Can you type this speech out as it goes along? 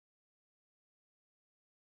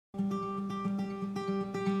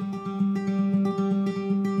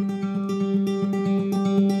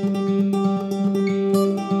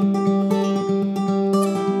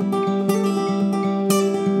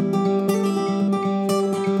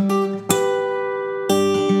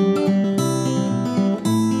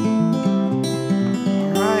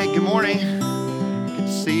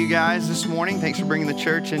this morning. Thanks for bringing the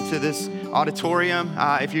church into this auditorium.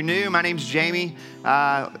 If you're new, my name's Jamie.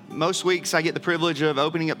 Most weeks I get the privilege of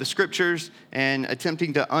opening up the scriptures and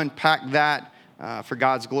attempting to unpack that for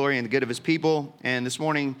God's glory and the good of his people. And this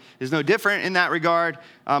morning is no different in that regard.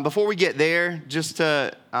 Before we get there, just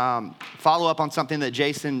to follow up on something that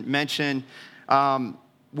Jason mentioned,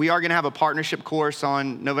 we are going to have a partnership course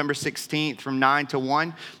on November 16th from 9 to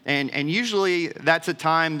 1. And usually that's a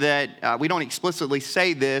time that we don't explicitly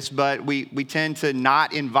say this, but we tend to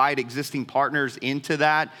not invite existing partners into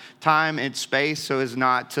that time and space so as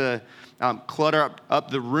not to clutter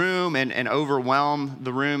up the room and overwhelm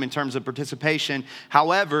the room in terms of participation.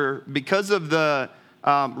 However, because of the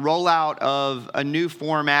rollout of a new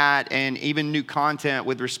format and even new content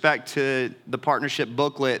with respect to the partnership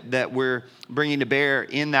booklet that we're bringing to bear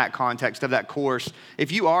in that context of that course.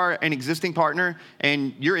 If you are an existing partner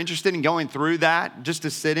and you're interested in going through that, just to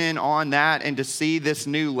sit in on that and to see this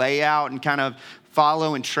new layout and kind of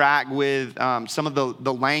follow and track with some of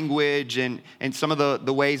the language and some of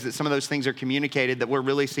the ways that some of those things are communicated that we're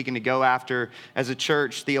really seeking to go after as a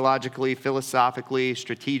church, theologically, philosophically,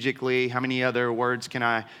 strategically. How many other words can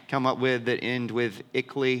I come up with that end with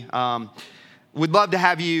 "ickly"? Would love to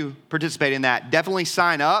have you participate in that. Definitely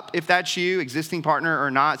sign up if that's you, existing partner or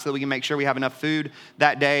not, so that we can make sure we have enough food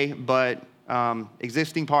that day. But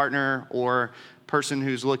existing partner or person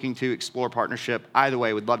who's looking to explore partnership, either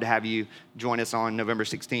way, would love to have you join us on November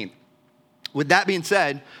 16th. With that being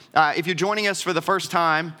said, if you're joining us for the first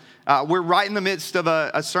time, we're right in the midst of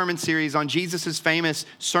a sermon series on Jesus' famous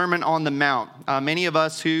Sermon on the Mount. Many of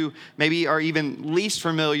us who maybe are even least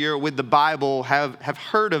familiar with the Bible have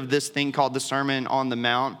heard of this thing called the Sermon on the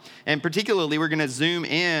Mount. And particularly, we're going to zoom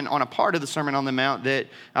in on a part of the Sermon on the Mount that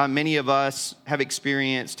many of us have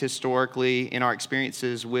experienced historically in our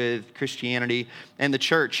experiences with Christianity and the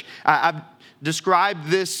church. I've described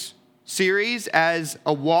this series as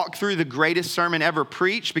a walk through the greatest sermon ever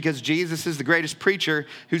preached because Jesus is the greatest preacher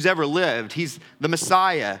who's ever lived. He's the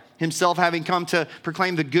Messiah, himself having come to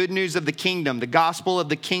proclaim the good news of the kingdom, the gospel of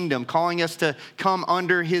the kingdom, calling us to come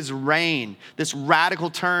under his reign, this radical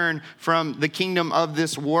turn from the kingdom of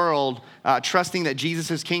this world, trusting that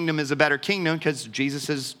Jesus' kingdom is a better kingdom because Jesus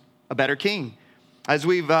is a better king. As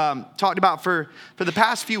we've talked about for the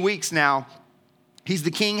past few weeks now, he's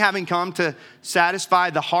the king having come to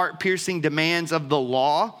satisfy the heart-piercing demands of the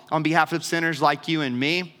law on behalf of sinners like you and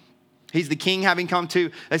me. He's the king having come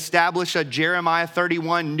to establish a Jeremiah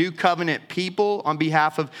 31 new covenant people on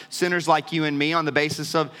behalf of sinners like you and me on the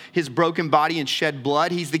basis of his broken body and shed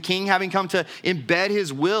blood. He's the king having come to embed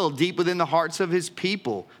his will deep within the hearts of his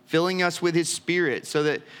people, filling us with his spirit so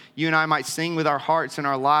that you and I might sing with our hearts and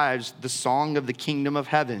our lives the song of the kingdom of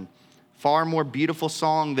heaven. Far more beautiful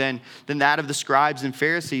song than that of the scribes and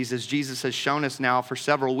Pharisees, as Jesus has shown us now for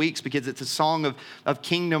several weeks, because it's a song of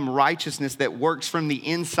kingdom righteousness that works from the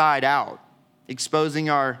inside out,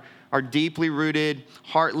 exposing our deeply rooted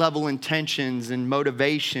heart-level intentions and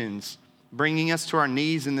motivations, bringing us to our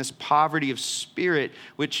knees in this poverty of spirit,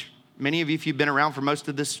 which many of you, if you've been around for most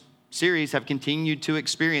of this series, have continued to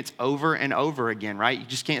experience over and over again, right? You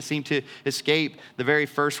just can't seem to escape the very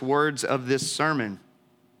first words of this sermon.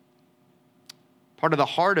 Part of the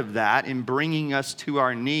heart of that in bringing us to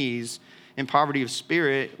our knees in poverty of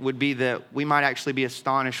spirit would be that we might actually be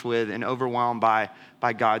astonished with and overwhelmed by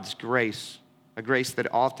God's grace, a grace that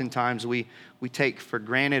oftentimes we take for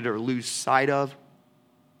granted or lose sight of,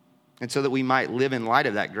 and so that we might live in light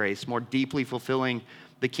of that grace, more deeply fulfilling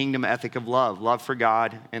the kingdom ethic of love for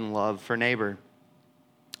God and love for neighbor.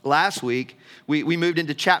 Last week, we moved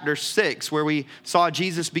into chapter 6, where we saw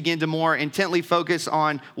Jesus begin to more intently focus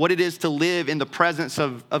on what it is to live in the presence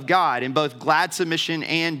of God in both glad submission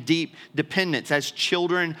and deep dependence as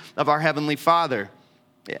children of our Heavenly Father.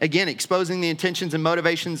 Again, exposing the intentions and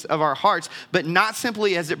motivations of our hearts, but not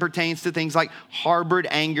simply as it pertains to things like harbored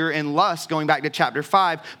anger and lust, going back to chapter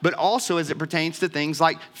 5, but also as it pertains to things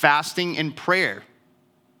like fasting and prayer.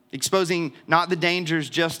 Exposing not the dangers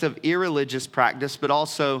just of irreligious practice, but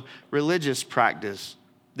also religious practice.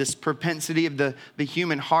 This propensity of the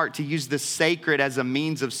human heart to use the sacred as a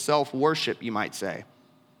means of self-worship, you might say.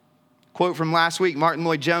 Quote from last week, Martin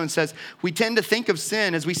Lloyd-Jones says, "We tend to think of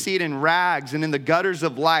sin as we see it in rags and in the gutters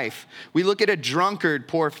of life. We look at a drunkard,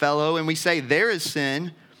 poor fellow, and we say, there is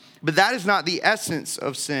sin. But that is not the essence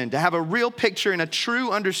of sin. To have a real picture and a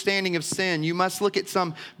true understanding of sin, you must look at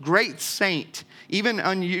some great saint,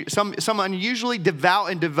 even some unusually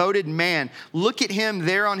devout and devoted man. Look at him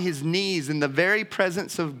there on his knees in the very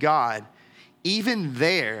presence of God. Even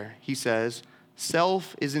there," he says,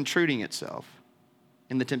 "self is intruding itself.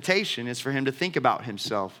 And the temptation is for him to think about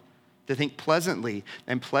himself, to think pleasantly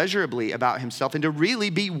and pleasurably about himself, and to really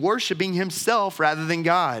be worshiping himself rather than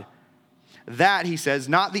God. That, he says,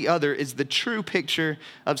 not the other, is the true picture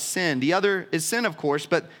of sin. The other is sin, of course,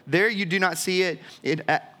 but there you do not see it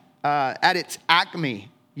at its acme.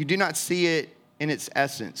 You do not see it in its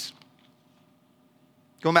essence.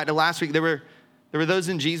 Going back to last week, there were those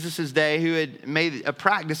in Jesus' day who had made a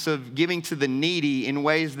practice of giving to the needy in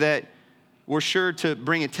ways that were sure to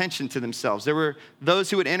bring attention to themselves. There were those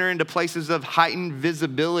who would enter into places of heightened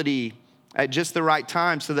visibility at just the right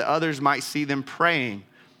time so that others might see them praying.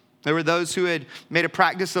 There were those who had made a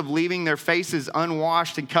practice of leaving their faces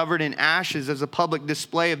unwashed and covered in ashes as a public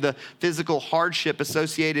display of the physical hardship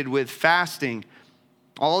associated with fasting.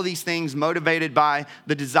 All of these things motivated by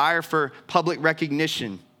the desire for public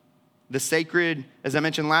recognition. The sacred, as I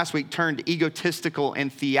mentioned last week, turned egotistical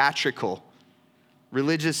and theatrical.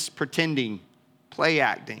 Religious pretending, play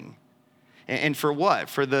acting. And for what?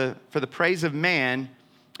 For the praise of man,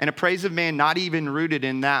 and a praise of man not even rooted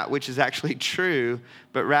in that which is actually true,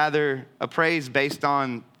 but rather a praise based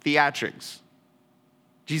on theatrics.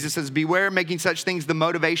 Jesus says, beware making such things the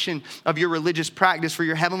motivation of your religious practice, for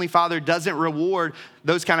your heavenly Father doesn't reward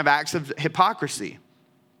those kind of acts of hypocrisy.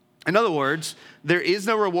 In other words, there is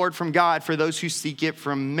no reward from God for those who seek it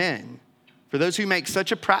from men. For those who make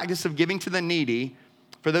such a practice of giving to the needy,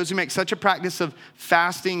 for those who make such a practice of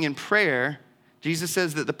fasting and prayer, Jesus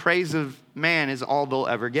says that the praise of man is all they'll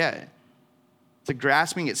ever get. It's a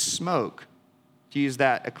grasping at smoke, to use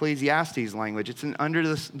that Ecclesiastes language. It's an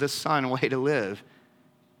under the sun way to live.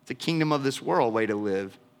 It's a kingdom of this world way to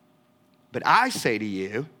live. But I say to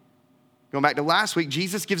you, going back to last week,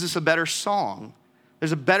 Jesus gives us a better song.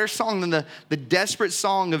 There's a better song than the desperate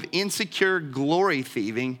song of insecure glory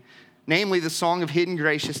thieving, namely the song of hidden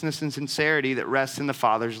graciousness and sincerity that rests in the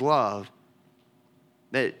Father's love.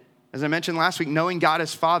 That, as I mentioned last week, knowing God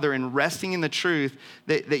as Father and resting in the truth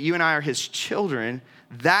that you and I are his children,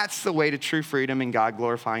 that's the way to true freedom and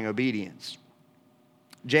God-glorifying obedience.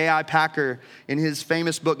 J.I. Packer, in his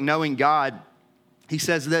famous book, Knowing God, he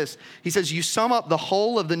says this. He says, you sum up the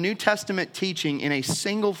whole of the New Testament teaching in a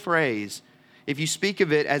single phrase if you speak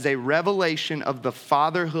of it as a revelation of the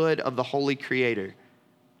fatherhood of the Holy Creator.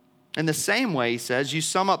 In the same way, he says, you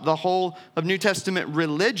sum up the whole of New Testament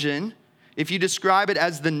religion if you describe it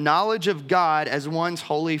as the knowledge of God as one's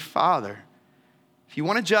Holy Father. If you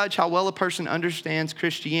want to judge how well a person understands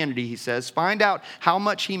Christianity, he says, find out how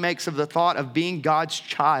much he makes of the thought of being God's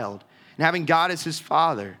child and having God as his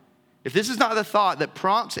Father. If this is not the thought that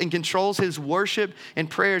prompts and controls his worship and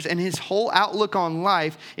prayers and his whole outlook on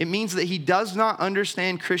life, it means that he does not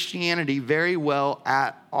understand Christianity very well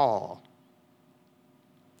at all.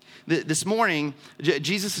 This morning,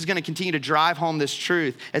 Jesus is going to continue to drive home this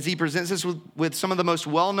truth as he presents us with some of the most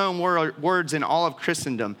well-known words in all of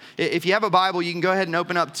Christendom. If you have a Bible, you can go ahead and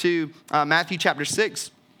open up to Matthew chapter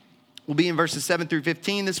 6. We'll be in verses 7 through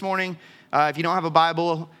 15 this morning. If you don't have a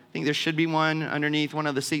Bible, I think there should be one underneath one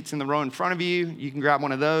of the seats in the row in front of you. You can grab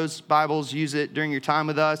one of those Bibles, use it during your time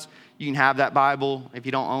with us. You can have that Bible if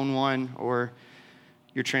you don't own one, or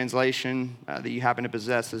your translation that you happen to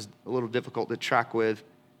possess is a little difficult to track with.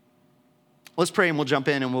 Let's pray and we'll jump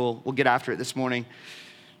in and we'll get after it this morning.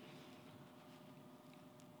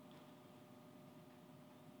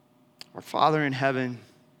 Our Father in heaven,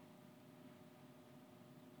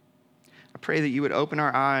 I pray that you would open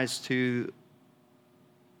our eyes to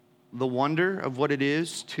the wonder of what it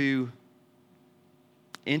is to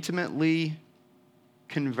intimately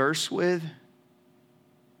converse with,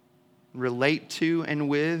 relate to, and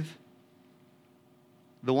with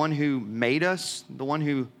the one who made us, the one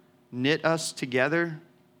who knit us together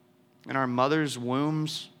in our mother's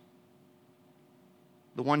wombs,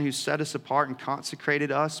 the one who set us apart and consecrated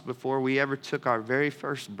us before we ever took our very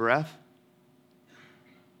first breath,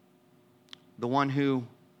 the one who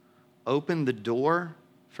opened the door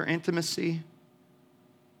for intimacy,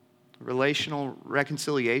 relational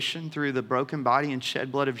reconciliation through the broken body and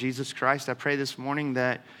shed blood of Jesus Christ. I pray this morning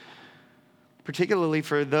that, particularly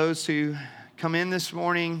for those who come in this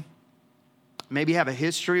morning, maybe have a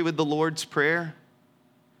history with the Lord's Prayer,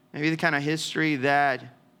 maybe the kind of history that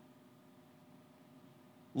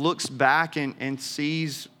looks back and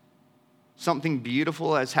sees something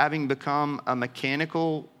beautiful as having become a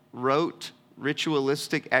mechanical, rote,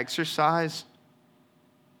 ritualistic exercise,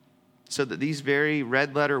 so that these very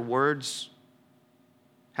red letter words,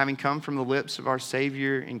 having come from the lips of our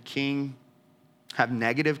Savior and King, have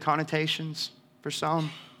negative connotations for some.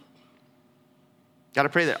 God, I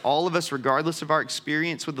pray that all of us, regardless of our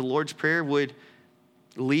experience with the Lord's Prayer, would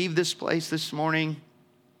leave this place this morning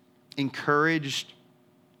encouraged,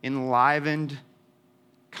 enlivened,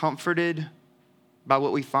 comforted by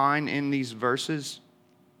what we find in these verses,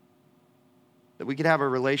 that we could have a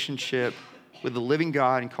relationship with the living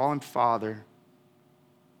God and call him Father.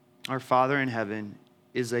 Our Father in heaven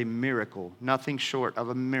is a miracle, nothing short of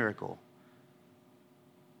a miracle.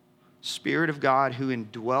 Spirit of God who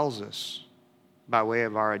indwells us by way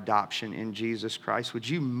of our adoption in Jesus Christ, would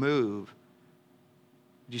you move?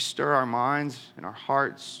 Would you stir our minds and our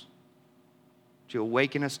hearts? Would you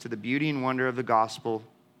awaken us to the beauty and wonder of the gospel,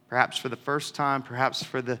 perhaps for the first time, perhaps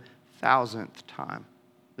for the 1,000th time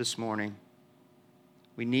this morning?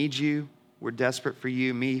 We need you. We're desperate for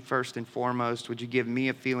you, me first and foremost. Would you give me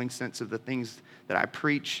a feeling sense of the things that I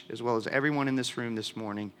preach, as well as everyone in this room this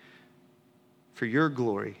morning, for your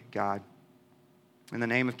glory, God. In the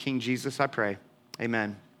name of King Jesus, I pray.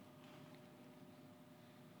 Amen.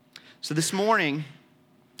 So this morning,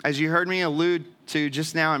 as you heard me allude to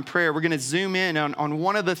just now in prayer, we're going to zoom in on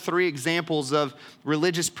one of the three examples of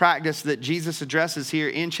religious practice that Jesus addresses here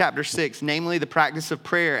in chapter 6, namely the practice of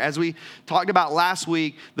prayer. As we talked about last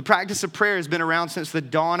week, the practice of prayer has been around since the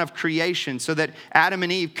dawn of creation, so that Adam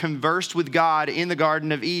and Eve conversed with God in the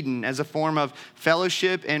Garden of Eden as a form of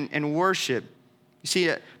fellowship and worship. You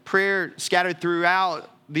see prayer scattered throughout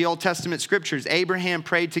the Old Testament scriptures. Abraham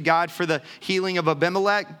prayed to God for the healing of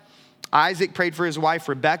Abimelech. Isaac prayed for his wife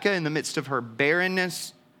Rebekah in the midst of her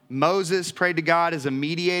barrenness. Moses prayed to God as a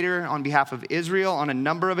mediator on behalf of Israel on a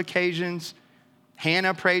number of occasions.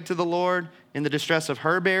 Hannah prayed to the Lord in the distress of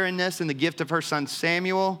her barrenness and the gift of her son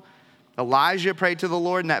Samuel. Elijah prayed to the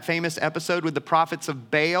Lord in that famous episode with the prophets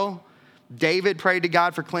of Baal. David prayed to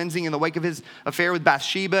God for cleansing in the wake of his affair with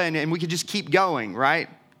Bathsheba, and we could just keep going, right?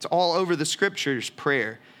 It's all over the scriptures,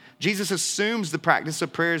 prayer. Jesus assumes the practice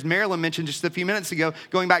of prayer, as Marilyn mentioned just a few minutes ago,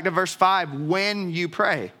 going back to verse 5, when you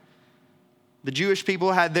pray. The Jewish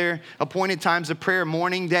people had their appointed times of prayer,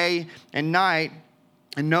 morning, day, and night.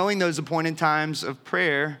 And knowing those appointed times of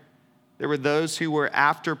prayer, there were those who were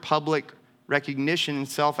after public recognition and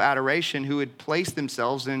self-adoration who would place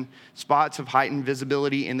themselves in spots of heightened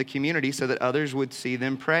visibility in the community so that others would see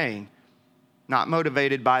them praying. Not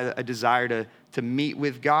motivated by a desire to meet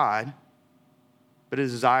with God, but a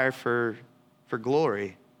desire for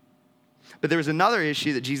glory. But there was another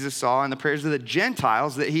issue that Jesus saw in the prayers of the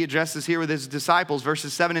Gentiles that he addresses here with his disciples,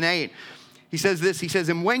 verses 7 and 8. He says this, he says,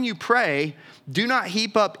 "And when you pray, do not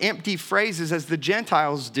heap up empty phrases as the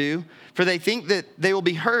Gentiles do, for they think that they will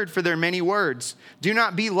be heard for their many words. Do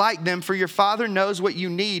not be like them, for your Father knows what you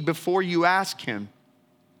need before you ask him."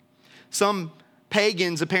 Some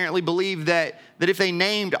pagans apparently believed that if they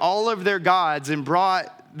named all of their gods and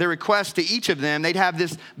brought their request to each of them, they'd have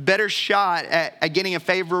this better shot at getting a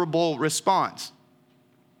favorable response.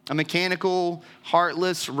 A mechanical,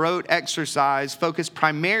 heartless, rote exercise focused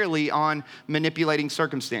primarily on manipulating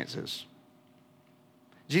circumstances.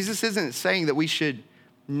 Jesus isn't saying that we should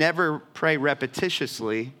never pray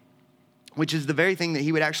repetitiously, which is the very thing that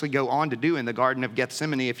he would actually go on to do in the Garden of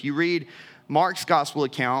Gethsemane. If you read Mark's gospel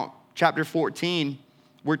account, chapter 14,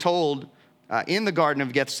 we're told in the Garden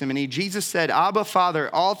of Gethsemane, Jesus said, "Abba,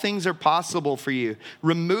 Father, all things are possible for you.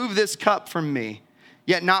 Remove this cup from me.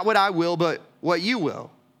 Yet not what I will, but what you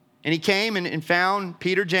will." And he came and found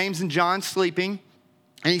Peter, James, and John sleeping.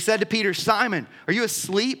 And he said to Peter, "Simon, are you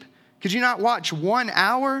asleep? Could you not watch 1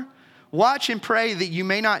 hour? Watch and pray that you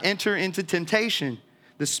may not enter into temptation.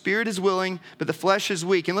 The spirit is willing, but the flesh is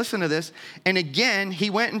weak." And listen to this. And again, he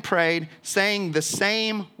went and prayed, saying the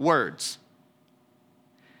same words.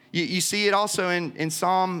 You see it also in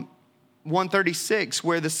Psalm 136,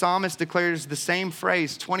 where the psalmist declares the same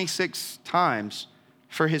phrase 26 times,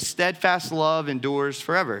 "For his steadfast love endures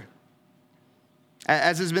forever."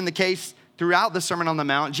 As has been the case throughout the Sermon on the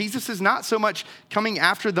Mount, Jesus is not so much coming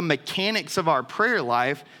after the mechanics of our prayer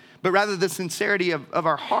life, but rather the sincerity of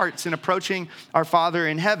our hearts in approaching our Father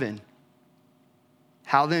in heaven.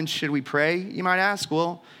 How then should we pray, you might ask?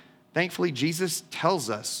 Well, thankfully, Jesus tells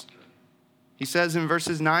us. He says in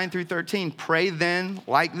verses 9 through 13, "Pray then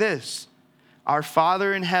like this: Our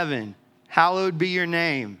Father in heaven, hallowed be your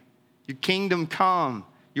name. Your kingdom come,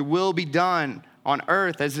 your will be done on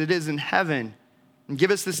earth as it is in heaven. And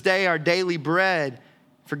give us this day our daily bread.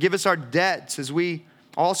 Forgive us our debts as we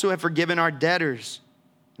also have forgiven our debtors.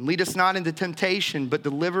 And lead us not into temptation, but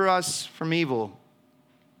deliver us from evil."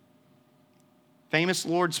 Famous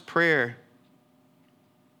Lord's Prayer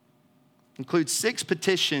includes 6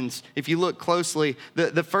 petitions, if you look closely.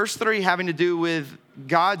 The first 3 having to do with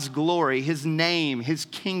God's glory, his name, his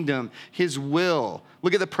kingdom, his will.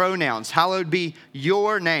 Look at the pronouns. Hallowed be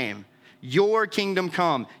your name. Your kingdom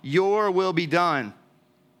come. Your will be done.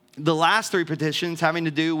 The last 3 petitions having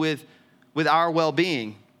to do with our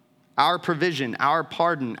well-being, our provision, our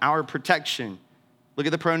pardon, our protection. Look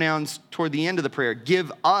at the pronouns toward the end of the prayer.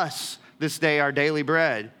 Give us this day our daily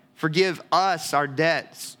bread. Forgive us our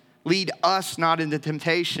debts. Lead us not into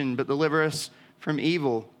temptation, but deliver us from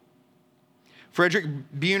evil. Frederick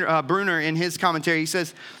Bruner, in his commentary, he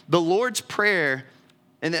says, the Lord's Prayer,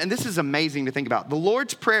 and this is amazing to think about, the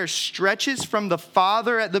Lord's Prayer stretches from the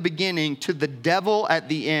Father at the beginning to the devil at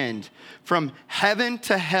the end, from heaven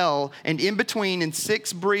to hell, and in between, in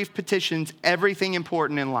 6 brief petitions, everything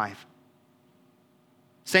important in life.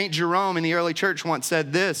 St. Jerome in the early church once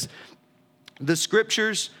said this, the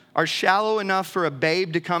scriptures are shallow enough for a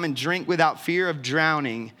babe to come and drink without fear of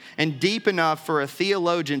drowning, and deep enough for a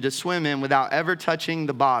theologian to swim in without ever touching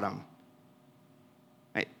the bottom.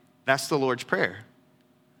 Right? That's the Lord's Prayer.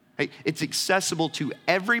 Right? It's accessible to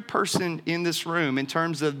every person in this room in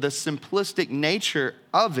terms of the simplistic nature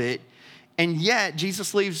of it, and yet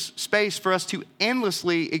Jesus leaves space for us to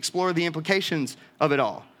endlessly explore the implications of it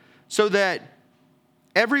all, so that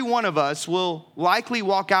every one of us will likely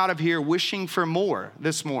walk out of here wishing for more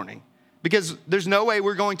this morning, because there's no way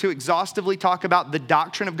we're going to exhaustively talk about the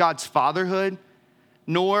doctrine of God's fatherhood,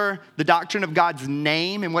 nor the doctrine of God's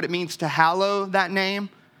name and what it means to hallow that name,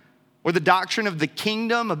 or the doctrine of the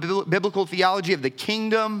kingdom, a biblical theology of the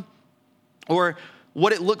kingdom, or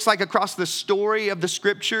what it looks like across the story of the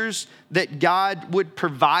scriptures that God would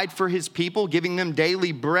provide for his people, giving them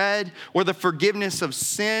daily bread, or the forgiveness of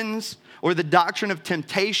sins, or the doctrine of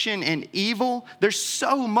temptation and evil. There's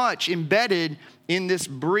so much embedded in this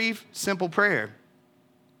brief, simple prayer.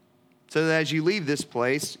 So that as you leave this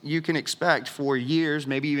place, you can expect for years,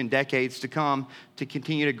 maybe even decades to come, to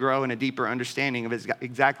continue to grow in a deeper understanding of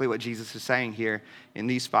exactly what Jesus is saying here in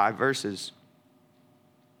these 5 verses.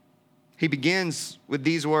 He begins with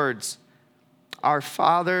these words, our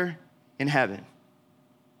Father in heaven.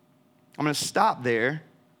 I'm going to stop there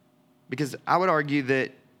because I would argue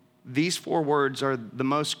that these 4 words are the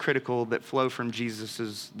most critical that flow from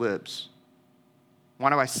Jesus' lips.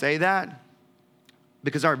 Why do I say that?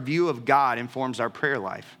 Because our view of God informs our prayer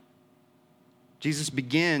life. Jesus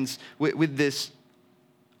begins with this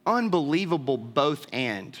unbelievable both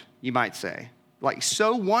and, you might say. Like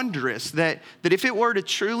so wondrous that if it were to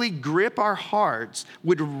truly grip our hearts,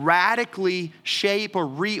 would radically shape or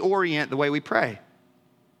reorient the way we pray.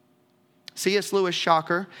 C.S. Lewis,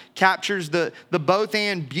 shocker, captures the both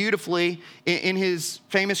and beautifully in his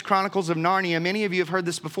famous Chronicles of Narnia. Many of you have heard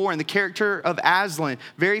this before. In the character of Aslan,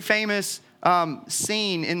 very famous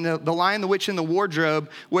scene in the Lion, the Witch, and the Wardrobe,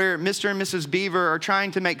 where Mr. and Mrs. Beaver are trying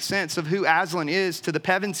to make sense of who Aslan is to the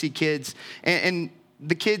Pevensey kids. And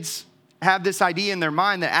the kids have this idea in their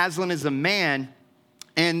mind that Aslan is a man,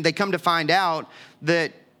 and they come to find out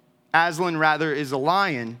that Aslan rather is a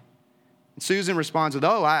lion. Susan responds with,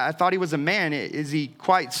 I thought he was a man. Is he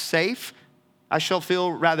quite safe? I shall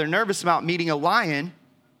feel rather nervous about meeting a lion.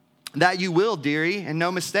 That you will, dearie, and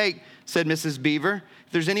no mistake, said Mrs. Beaver.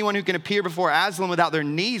 If there's anyone who can appear before Aslan without their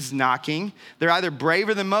knees knocking, they're either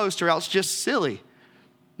braver than most or else just silly.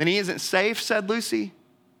 Then he isn't safe, said Lucy.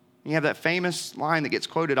 You have that famous line that gets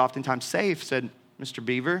quoted oftentimes, safe, said Mr.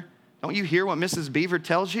 Beaver. Don't you hear what Mrs. Beaver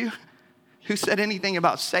tells you? Who said anything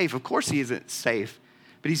about safe? Of course he isn't safe,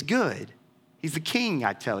 but he's good. He's the king,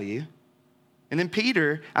 I tell you. And then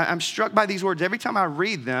Peter, I'm struck by these words every time I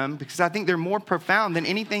read them because I think they're more profound than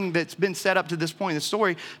anything that's been said up to this point in the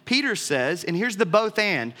story. Peter says, and here's the both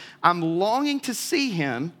and, I'm longing to see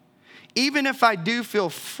him, even if I do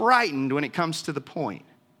feel frightened when it comes to the point.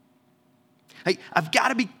 Hey, I've got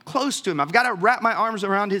to be close to him. I've got to wrap my arms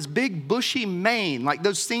around his big bushy mane, like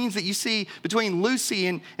those scenes that you see between Lucy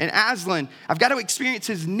and Aslan. I've got to experience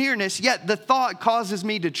his nearness, yet the thought causes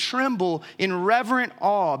me to tremble in reverent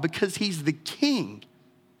awe because he's the king.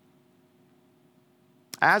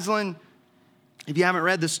 Aslan, if you haven't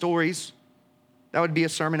read the stories, that would be a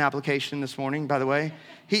sermon application this morning, by the way.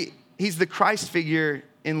 He's the Christ figure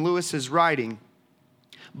in Lewis's writing.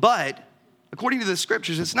 But according to the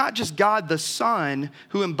scriptures, it's not just God the Son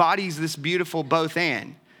who embodies this beautiful both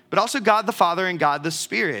and, but also God the Father and God the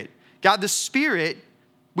Spirit. God the Spirit,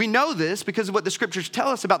 we know this because of what the scriptures tell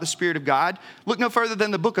us about the Spirit of God. Look no further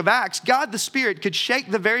than the book of Acts. God the Spirit could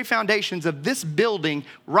shake the very foundations of this building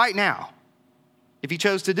right now if he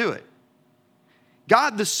chose to do it.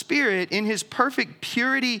 God the Spirit, in his perfect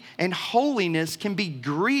purity and holiness, can be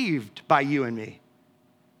grieved by you and me.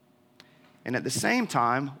 And at the same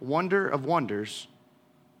time, wonder of wonders,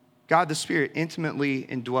 God the Spirit intimately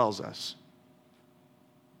indwells us.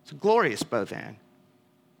 It's a glorious both and.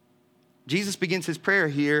 Jesus begins his prayer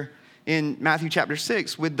here in Matthew chapter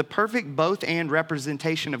 6 with the perfect both and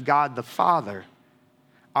representation of God the Father.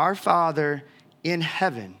 Our Father in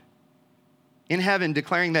heaven. in heaven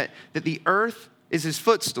declaring that the earth is his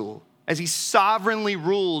footstool as he sovereignly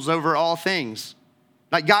rules over all things.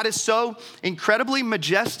 Like God is so incredibly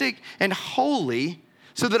majestic and holy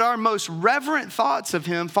so that our most reverent thoughts of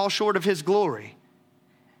him fall short of his glory.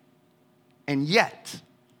 And yet,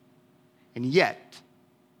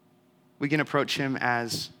 we can approach him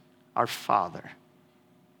as our Father,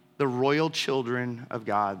 the royal children of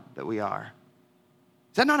God that we are.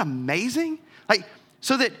 Is that not amazing?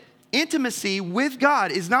 So that intimacy with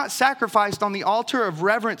God is not sacrificed on the altar of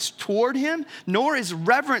reverence toward him, nor is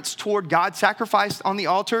reverence toward God sacrificed on the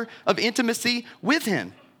altar of intimacy with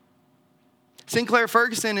him. Sinclair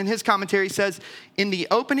Ferguson in his commentary says, in the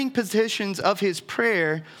opening positions of his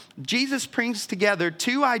prayer, Jesus brings together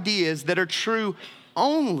two ideas that are true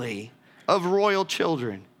only of royal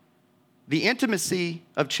children: the intimacy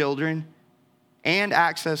of children and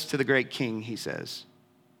access to the great King, he says.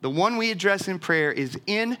 The one we address in prayer is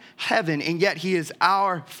in heaven, and yet he is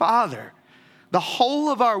our Father. The whole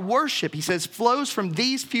of our worship, he says, flows from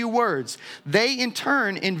these few words. They, in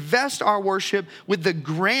turn, invest our worship with the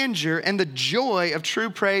grandeur and the joy of true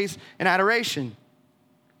praise and adoration.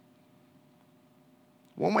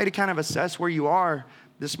 One way to kind of assess where you are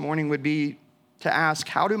this morning would be to ask,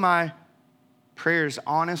 how do my prayers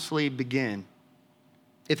honestly begin?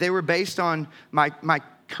 If they were based on my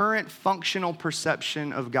current functional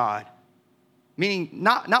perception of God, meaning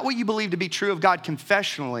not what you believe to be true of God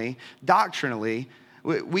confessionally, doctrinally.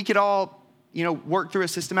 We could all, work through a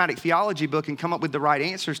systematic theology book and come up with the right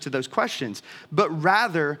answers to those questions, but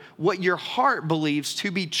rather what your heart believes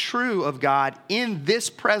to be true of God in this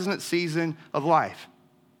present season of life.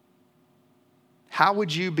 How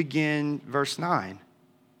would you begin verse 9?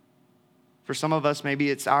 For some of us, maybe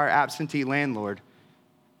it's our absentee landlord,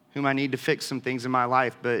 whom I need to fix some things in my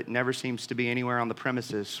life, but never seems to be anywhere on the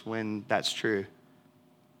premises when that's true.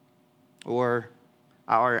 Or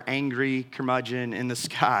our angry curmudgeon in the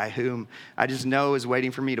sky, whom I just know is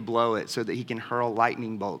waiting for me to blow it so that he can hurl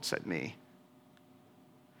lightning bolts at me.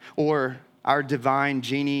 Or our divine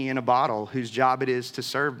genie in a bottle, whose job it is to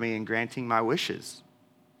serve me in granting my wishes.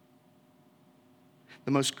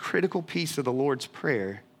 The most critical piece of the Lord's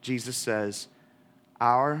Prayer, Jesus says,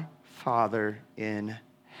 our Father in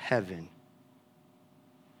heaven,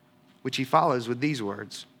 which he follows with these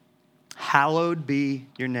words: hallowed be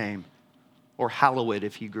your name, or hallowed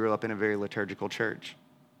if you grew up in a very liturgical church.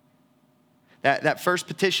 That first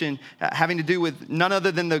petition having to do with none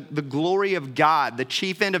other than the glory of God. The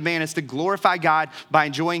chief end of man is to glorify God by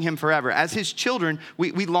enjoying him forever. As his children,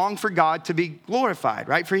 we long for God to be glorified,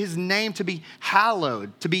 right? For his name to be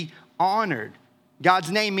hallowed, to be honored.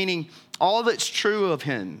 God's name meaning all that's true of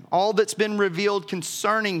him, all that's been revealed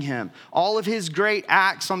concerning him, all of his great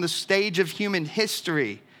acts on the stage of human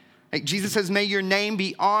history. Like Jesus says, may your name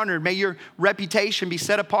be honored. May your reputation be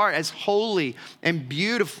set apart as holy and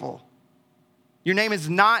beautiful. Your name is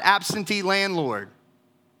not absentee landlord.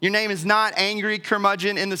 Your name is not angry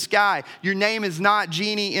curmudgeon in the sky. Your name is not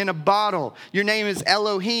genie in a bottle. Your name is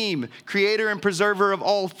Elohim, creator and preserver of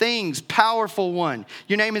all things, powerful one.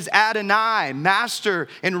 Your name is Adonai, master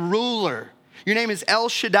and ruler. Your name is El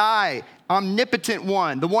Shaddai, omnipotent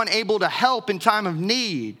one, the one able to help in time of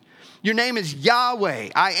need. Your name is Yahweh,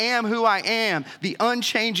 I am who I am, the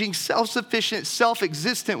unchanging, self-sufficient,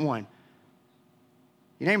 self-existent one.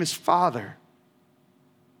 Your name is Father,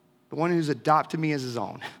 the one who's adopted me as his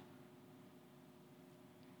own.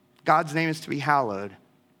 God's name is to be hallowed.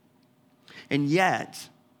 And yet,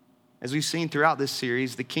 as we've seen throughout this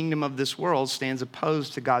series, the kingdom of this world stands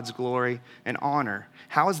opposed to God's glory and honor.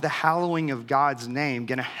 How is the hallowing of God's name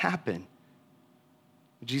going to happen?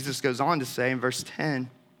 Jesus goes on to say in verse 10,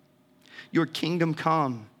 your kingdom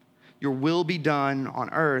come, your will be done on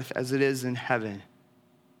earth as it is in heaven.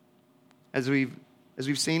 As we've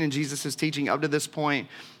seen in Jesus' teaching up to this point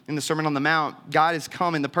in the Sermon on the Mount, God has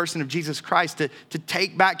come in the person of Jesus Christ to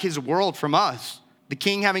take back his world from us. The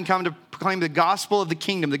King having come to proclaim the gospel of the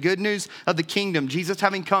kingdom, the good news of the kingdom. Jesus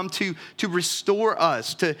having come to restore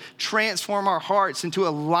us, to transform our hearts and to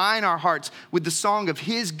align our hearts with the song of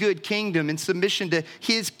his good kingdom in submission to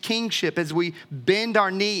his kingship as we bend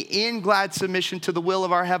our knee in glad submission to the will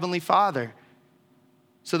of our Heavenly Father.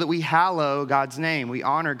 So that we hallow God's name. We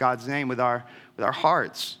honor God's name with our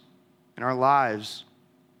hearts and our lives,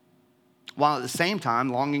 while at the same time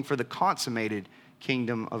longing for the consummated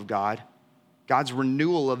kingdom of God, God's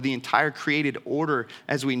renewal of the entire created order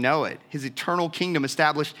as we know it, his eternal kingdom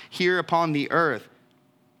established here upon the earth,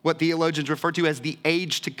 what theologians refer to as the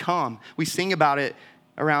age to come. We sing about it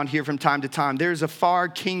around here from time to time. There's a far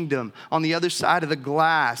kingdom on the other side of the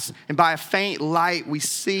glass, and by a faint light we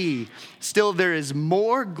see. Still there is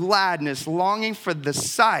more gladness longing for the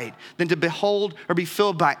sight than to behold or be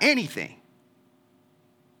filled by anything.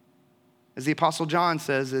 As the Apostle John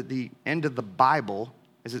says at the end of the Bible,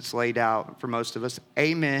 as it's laid out for most of us,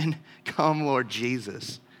 amen, come Lord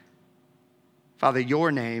Jesus. Father,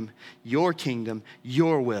 your name, your kingdom,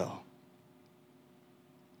 your will.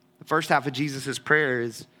 The first half of Jesus' prayer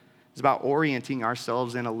is about orienting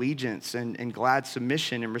ourselves in allegiance and glad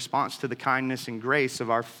submission in response to the kindness and grace of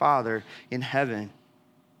our Father in heaven.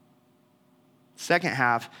 The second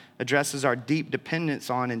half addresses our deep dependence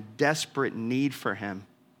on and desperate need for him.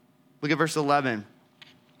 Look at verse 11.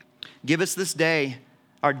 Give us this day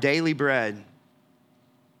our daily bread.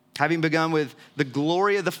 Having begun with the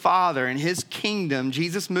glory of the Father and his kingdom,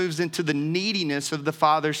 Jesus moves into the neediness of the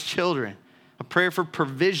Father's children. A prayer for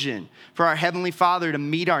provision, for our Heavenly Father to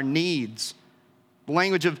meet our needs. The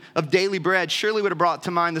language of daily bread surely would have brought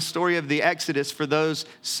to mind the story of the Exodus for those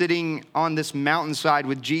sitting on this mountainside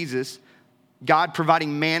with Jesus. God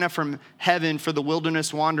providing manna from heaven for the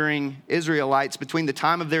wilderness wandering Israelites between the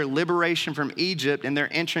time of their liberation from Egypt and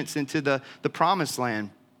their entrance into the promised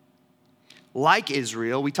land. Like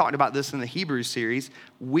Israel, we talked about this in the Hebrews series,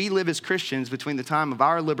 we live as Christians between the time of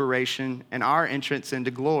our liberation and our entrance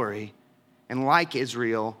into glory. And like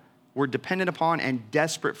Israel, we're dependent upon and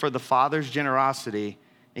desperate for the Father's generosity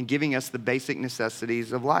in giving us the basic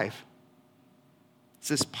necessities of life. It's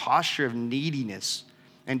this posture of neediness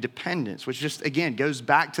and dependence, which just, again, goes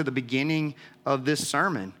back to the beginning of this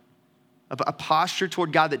sermon. A posture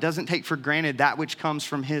toward God that doesn't take for granted that which comes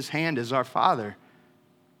from his hand as our Father,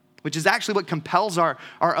 which is actually what compels our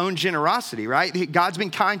own generosity, right? God's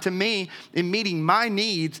been kind to me in meeting my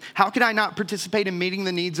needs. How can I not participate in meeting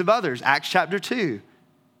the needs of others? Acts chapter 2.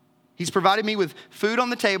 He's provided me with food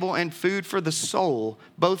on the table and food for the soul,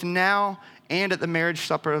 both now and at the marriage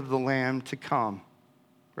supper of the Lamb to come.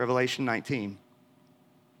 Revelation 19.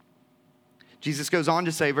 Jesus goes on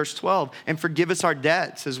to say, verse 12, and forgive us our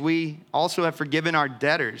debts as we also have forgiven our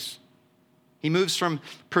debtors. He moves from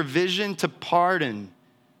provision to pardon.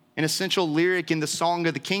 An essential lyric in the song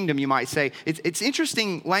of the kingdom, you might say. It's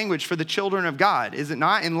interesting language for the children of God, is it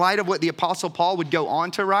not? In light of what the Apostle Paul would go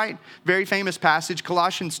on to write. Very famous passage,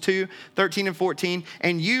 Colossians 2, 13 and 14.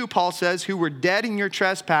 And you, Paul says, who were dead in your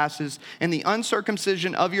trespasses and the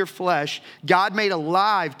uncircumcision of your flesh, God made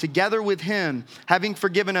alive together with him, having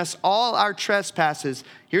forgiven us all our trespasses.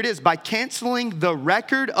 Here it is, by canceling the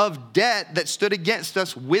record of debt that stood against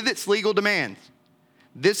us with its legal demands.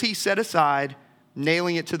 This he set aside,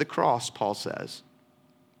 nailing it to the cross, Paul says.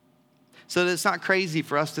 So that it's not crazy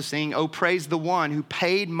for us to sing, oh, praise the one who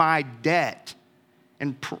paid my debt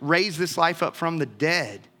and raised this life up from the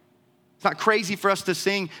dead. It's not crazy for us to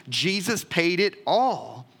sing, Jesus paid it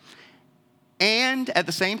all. And at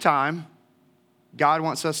the same time, God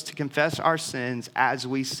wants us to confess our sins as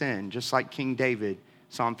we sin, just like King David,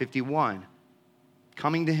 Psalm 51.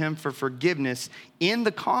 Coming to him for forgiveness in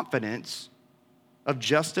the confidence of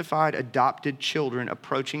justified adopted children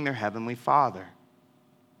approaching their heavenly Father.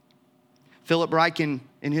 Philip Ryken,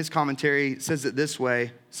 in his commentary, says it this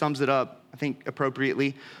way, sums it up, I think,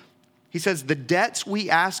 appropriately. He says, the debts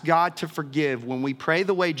we ask God to forgive when we pray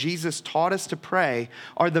the way Jesus taught us to pray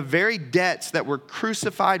are the very debts that were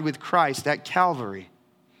crucified with Christ at Calvary.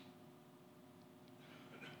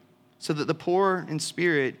 So that the poor in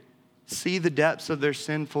spirit see the depths of their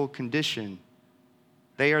sinful condition.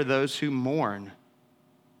 They are those who mourn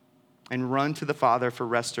and run to the Father for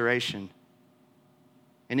restoration.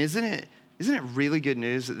 And isn't it really good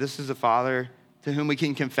news that this is a Father to whom we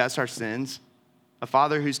can confess our sins? A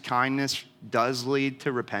Father whose kindness does lead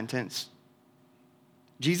to repentance?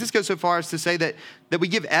 Jesus goes so far as to say that we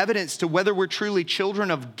give evidence to whether we're truly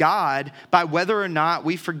children of God by whether or not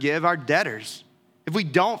we forgive our debtors. If we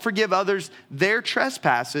don't forgive others their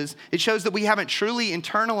trespasses, it shows that we haven't truly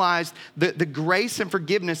internalized the grace and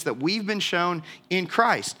forgiveness that we've been shown in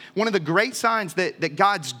Christ. One of the great signs that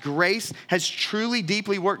God's grace has truly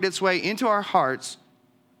deeply worked its way into our hearts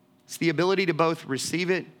is the ability to both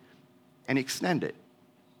receive it and extend it.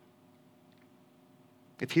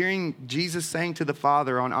 If hearing Jesus saying to the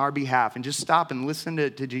Father on our behalf, and just stop and listen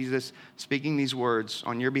to Jesus speaking these words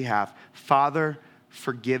on your behalf, Father,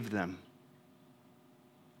 forgive them.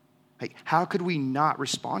 Like, how could we not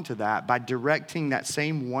respond to that by directing that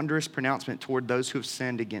same wondrous pronouncement toward those who have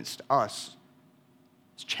sinned against us?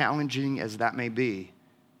 As challenging as that may be,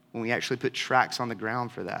 when we actually put tracks on the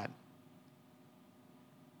ground for that.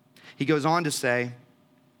 He goes on to say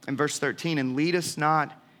in verse 13, and lead us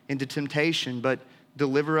not into temptation, but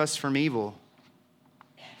deliver us from evil.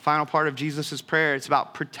 final part of Jesus' prayer, it's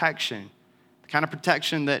about protection. The kind of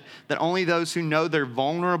protection that only those who know they're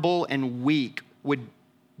vulnerable and weak would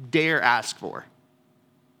dare ask for.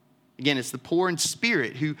 Again, it's the poor in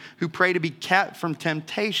spirit who pray to be kept from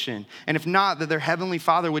temptation. And if not, that their heavenly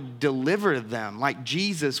Father would deliver them like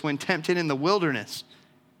Jesus when tempted in the wilderness.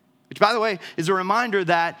 Which, by the way, is a reminder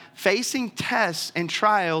that facing tests and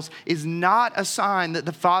trials is not a sign that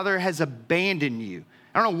the Father has abandoned you.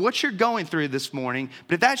 I don't know what you're going through this morning,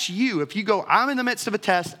 but if that's you, if you go, I'm in the midst of a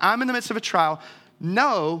test, I'm in the midst of a trial,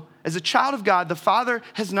 know, as a child of God, the Father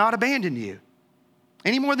has not abandoned you.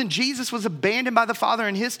 Any more than Jesus was abandoned by the Father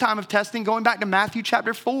in his time of testing, going back to Matthew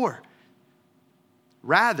chapter 4.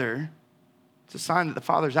 Rather, it's a sign that the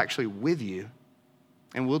Father is actually with you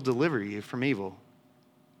and will deliver you from evil.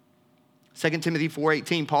 2 Timothy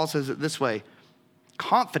 4:18, Paul says it this way.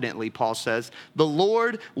 Confidently, Paul says, the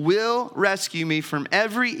Lord will rescue me from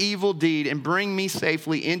every evil deed and bring me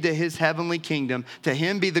safely into his heavenly kingdom. To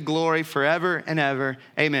him be the glory forever and ever.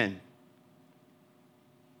 Amen.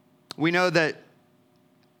 We know that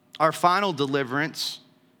our final deliverance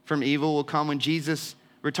from evil will come when Jesus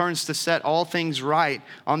returns to set all things right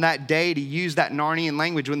on that day, to use that Narnian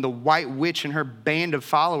language, when the white witch and her band of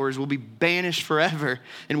followers will be banished forever.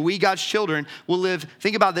 And we, God's children, will live,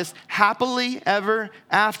 think about this, happily ever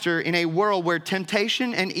after in a world where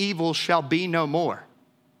temptation and evil shall be no more.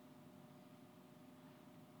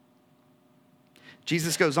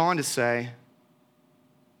 Jesus goes on to say,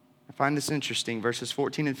 I find this interesting, verses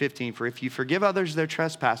 14 and 15, for if you forgive others their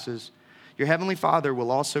trespasses, your heavenly Father will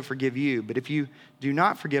also forgive you. But if you do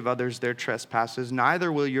not forgive others their trespasses,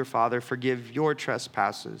 neither will your Father forgive your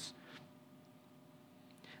trespasses.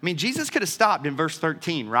 I mean, Jesus could have stopped in verse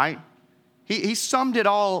 13, right? He summed it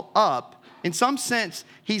all up. In some sense,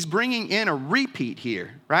 he's bringing in a repeat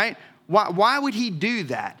here, right? Why would he do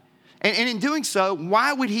that? And in doing so,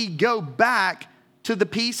 why would he go back to the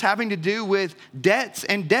piece having to do with debts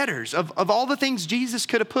and debtors, of all the things Jesus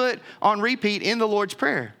could have put on repeat in the Lord's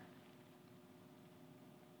Prayer?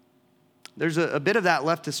 There's a bit of that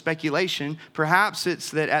left to speculation. Perhaps it's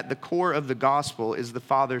that at the core of the gospel is the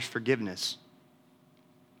Father's forgiveness.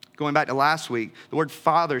 Going back to last week, the word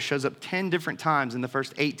Father shows up 10 different times in the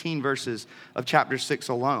first 18 verses of chapter 6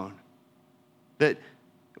 alone. That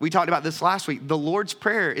we talked about this last week. The Lord's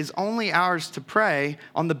Prayer is only ours to pray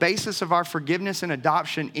on the basis of our forgiveness and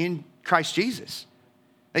adoption in Christ Jesus.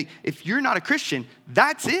 Like, if you're not a Christian,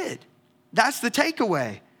 that's it. That's the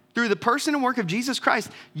takeaway. Through the person and work of Jesus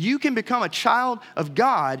Christ, you can become a child of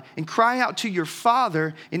God and cry out to your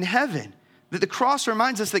Father in heaven. That the cross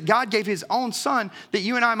reminds us that God gave his own Son that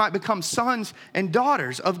you and I might become sons and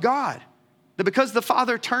daughters of God. That because the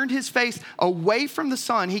Father turned his face away from the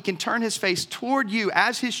Son, he can turn his face toward you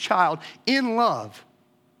as his child in love.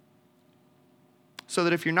 So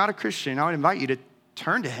that if you're not a Christian, I would invite you to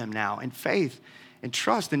turn to him now in faith and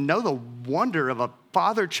trust and know the wonder of a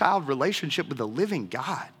father-child relationship with the living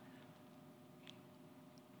God.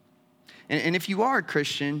 And if you are a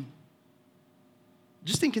Christian,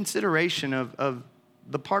 just in consideration of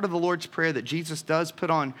the part of the Lord's Prayer that Jesus does put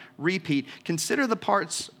on repeat, consider the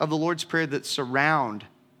parts of the Lord's Prayer that surround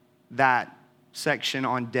that section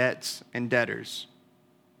on debts and debtors.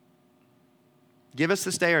 Give us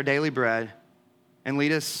this day our daily bread, and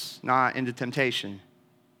lead us not into temptation.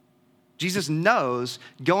 Jesus knows,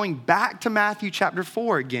 going back to Matthew chapter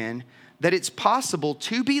 4 again, that it's possible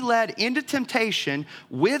to be led into temptation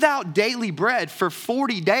without daily bread for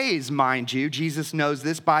 40 days, mind you. Jesus knows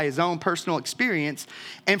this by his own personal experience,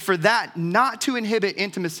 and for that not to inhibit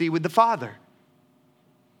intimacy with the Father.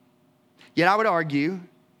 Yet I would argue,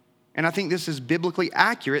 and I think this is biblically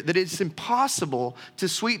accurate, that it's impossible to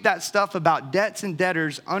sweep that stuff about debts and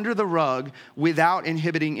debtors under the rug without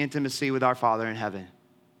inhibiting intimacy with our Father in heaven.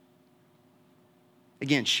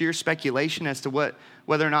 Again, sheer speculation as to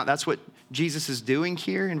whether or not that's what Jesus is doing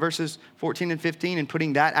here in verses 14 and 15 and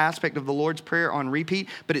putting that aspect of the Lord's Prayer on repeat.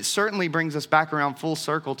 But it certainly brings us back around full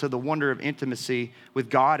circle to the wonder of intimacy with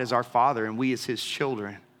God as our Father and we as his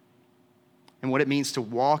children. And what it means to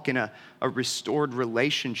walk in a restored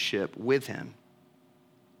relationship with him.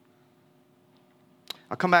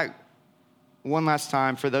 I'll come back one last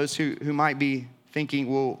time for those who might be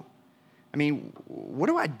thinking, well, I mean, what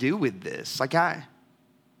do I do with this? Like I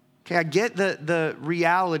get the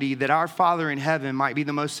reality that our Father in heaven might be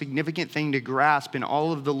the most significant thing to grasp in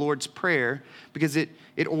all of the Lord's Prayer because it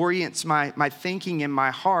orients my thinking and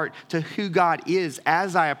my heart to who God is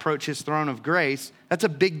as I approach his throne of grace. That's a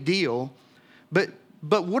big deal. But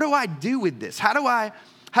what do I do with this? How do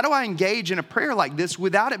I engage in a prayer like this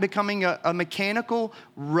without it becoming a mechanical,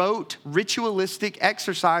 rote, ritualistic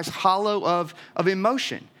exercise hollow of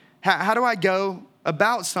emotion? How do I go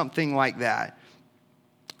about something like that?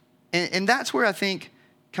 And that's where I think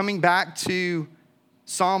coming back to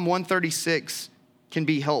Psalm 136 can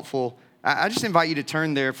be helpful. I just invite you to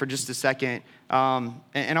turn there for just a second. And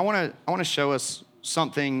I want to show us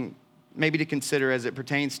something maybe to consider as it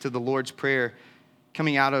pertains to the Lord's Prayer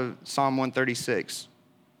coming out of Psalm 136.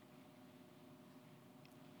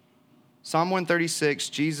 Psalm 136,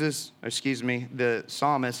 the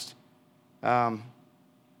psalmist, been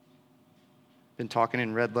talking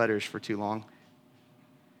in red letters for too long.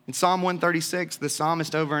 In Psalm 136, the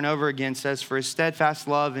psalmist over and over again says, "For his steadfast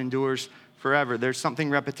love endures forever." There's something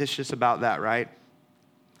repetitious about that, right?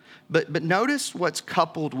 But notice what's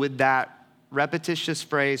coupled with that repetitious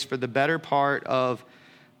phrase for the better part of,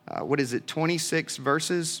 26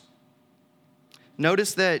 verses?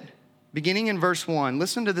 Notice that beginning in verse 1,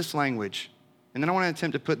 listen to this language. And then I want to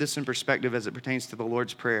attempt to put this in perspective as it pertains to the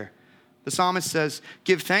Lord's Prayer. The psalmist says,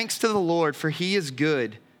 "Give thanks to the Lord, for he is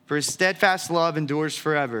good, for his steadfast love endures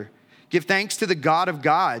forever. Give thanks to the God of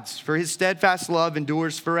gods, for his steadfast love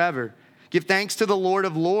endures forever. Give thanks to the Lord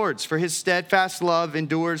of lords, for his steadfast love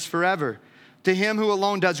endures forever. To him who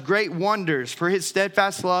alone does great wonders, for his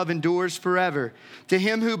steadfast love endures forever. To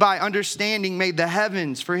him who by understanding made the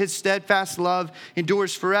heavens, for his steadfast love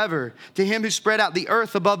endures forever. To him who spread out the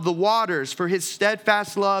earth above the waters, for his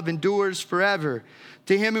steadfast love endures forever.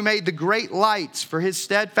 To him who made the great lights, for his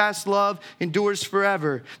steadfast love endures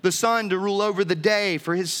forever. The sun to rule over the day,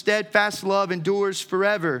 for his steadfast love endures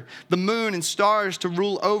forever. The moon and stars to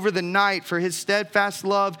rule over the night, for his steadfast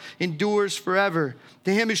love endures forever.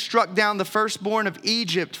 To him who struck down the firstborn of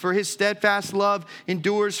Egypt, for his steadfast love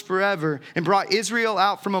endures forever. And brought Israel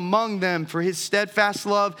out from among them, for his steadfast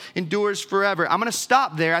love endures forever." I'm going to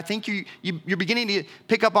stop there. I think you're beginning to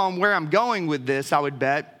pick up on where I'm going with this, I would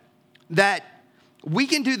bet. That we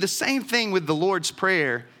can do the same thing with the Lord's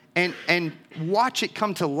Prayer and watch it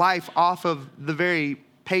come to life off of the very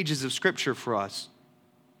pages of Scripture for us.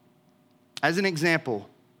 As an example,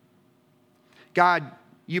 God,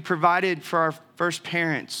 you provided for our first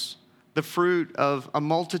parents the fruit of a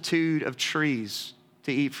multitude of trees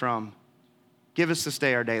to eat from. Give us this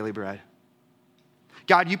day our daily bread.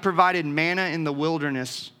 God, you provided manna in the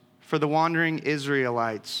wilderness for the wandering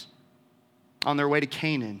Israelites on their way to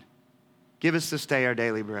Canaan. Give us this day our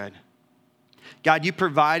daily bread. God, you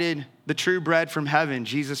provided the true bread from heaven,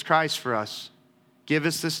 Jesus Christ, for us. Give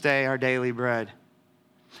us this day our daily bread.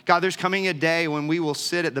 God, there's coming a day when we will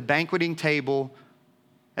sit at the banqueting table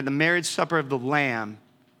at the marriage supper of the Lamb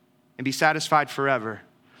and be satisfied forever.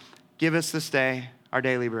 Give us this day our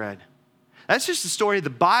daily bread. That's just the story of the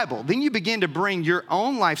Bible. Then you begin to bring your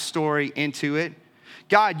own life story into it.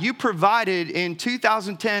 God, you provided in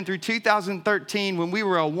 2010 through 2013 when we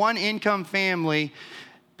were a one-income family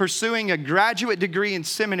pursuing a graduate degree in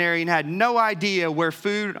seminary and had no idea where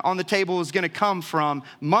food on the table was going to come from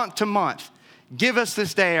month to month. Give us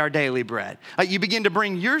this day our daily bread. You begin to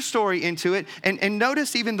bring your story into it. And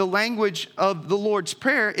notice even the language of the Lord's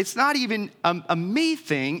Prayer. It's not even a me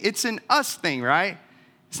thing. It's an us thing, right?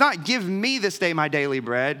 It's not give me this day my daily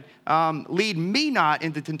bread, lead me not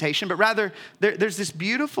into temptation, but rather there's this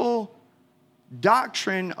beautiful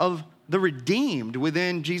doctrine of the redeemed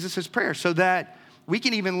within Jesus' prayer so that we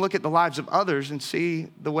can even look at the lives of others and see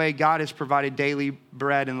the way God has provided daily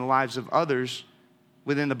bread in the lives of others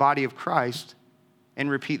within the body of Christ and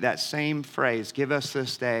repeat that same phrase, give us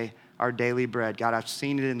this day our daily bread. God, I've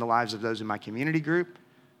seen it in the lives of those in my community group.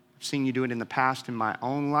 I've seen you do it in the past in my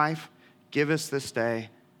own life. Give us this day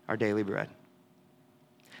our daily bread.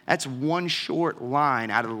 That's one short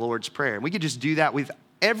line out of the Lord's Prayer. We could just do that with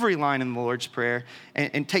every line in the Lord's Prayer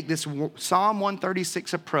and take this Psalm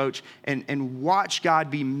 136 approach and watch God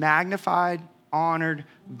be magnified, honored,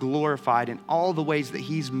 glorified in all the ways that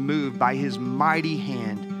he's moved by his mighty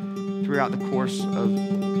hand throughout the course of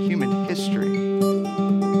human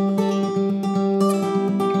history.